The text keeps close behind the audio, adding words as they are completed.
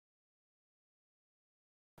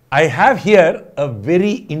I have here a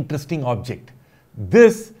very interesting object.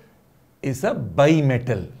 This is a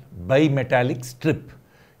bimetallic strip.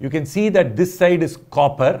 You can see that this side is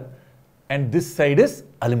copper and this side is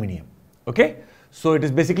aluminium. Okay, so it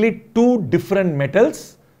is basically two different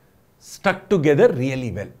metals stuck together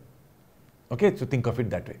really well. Okay, so think of it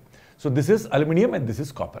that way. So this is aluminium and this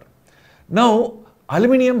is copper. Now,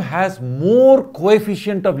 aluminium has more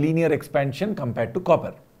coefficient of linear expansion compared to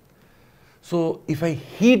copper. So if I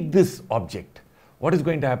heat this object, what is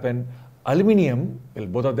going to happen? Aluminium, well,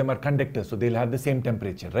 both of them are conductors, so they'll have the same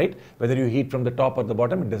temperature, right? Whether you heat from the top or the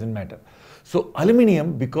bottom, it doesn't matter. So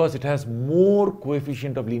aluminium, because it has more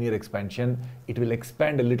coefficient of linear expansion, it will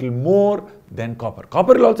expand a little more than copper.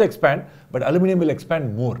 Copper will also expand, but aluminium will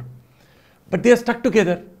expand more. But they are stuck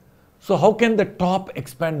together. So how can the top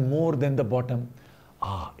expand more than the bottom?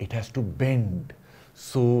 It has to bend.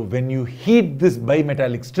 So when you heat this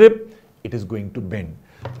bimetallic strip, it is going to bend.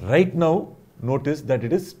 Right now, notice that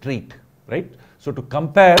it is straight, right? So to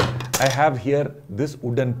compare, I have here this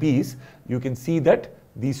wooden piece. You can see that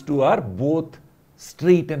these two are both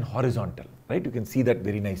straight and horizontal, right? You can see that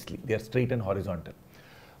very nicely. They are straight and horizontal.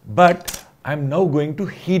 But I'm now going to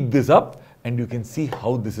heat this up and you can see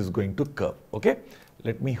how this is going to curve, okay?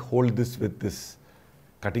 Let me hold this with this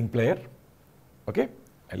cutting plier, okay?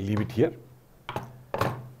 I'll leave it here.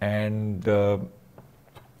 And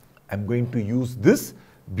I'm going to use this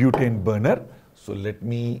butane burner. So let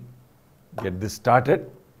me get this started.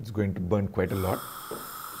 It's going to burn quite a lot.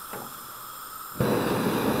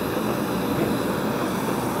 Okay.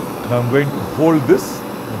 Now I'm going to hold this.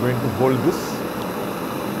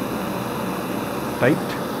 Tight.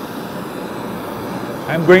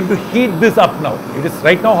 I'm going to heat this up now. It is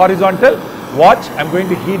right now horizontal. Watch, I'm going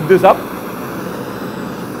to heat this up.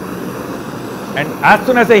 And as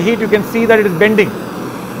soon as I heat, you can see that it is bending.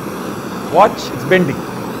 Watch, it's bending.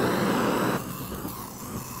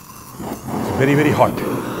 It's very, very hot.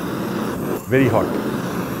 Very hot.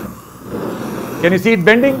 Can you see it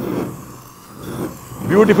bending?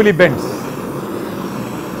 Beautifully bends.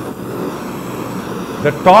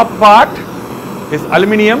 The top part is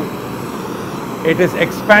aluminium. It is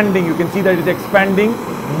expanding. You can see that it is expanding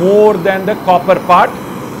more than the copper part.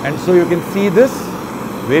 And so you can see this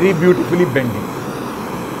very beautifully bending.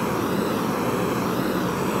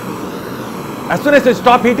 As soon as I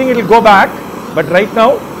stop heating, it will go back. But right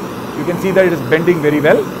now, you can see that it is bending very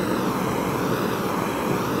well.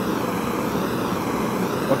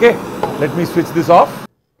 Okay, let me switch this off.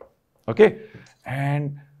 Okay,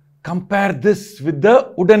 and compare this with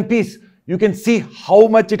the wooden piece. You can see how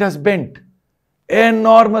much it has bent.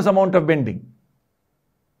 Enormous amount of bending.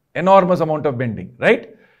 Enormous amount of bending,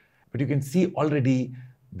 right? But you can see already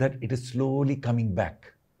that it is slowly coming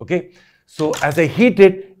back. Okay, so as I heat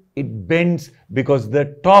it, it bends because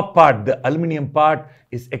the top part, the aluminium part,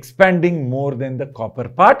 is expanding more than the copper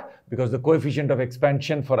part because the coefficient of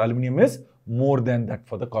expansion for aluminium is more than that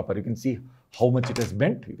for the copper. You can see how much it has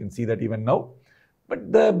bent. You can see that even now.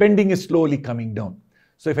 But the bending is slowly coming down.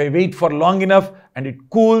 So if I wait for long enough and it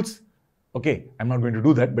cools, okay, I'm not going to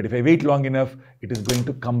do that, but if I wait long enough, it is going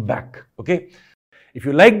to come back. Okay. If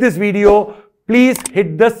you like this video, please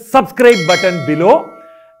hit the subscribe button below.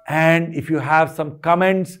 And if you have some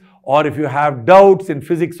comments or if you have doubts in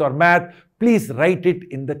physics or math, please write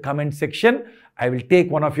it in the comment section. I will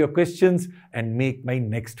take one of your questions and make my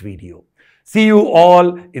next video. See you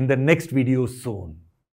all in the next video soon.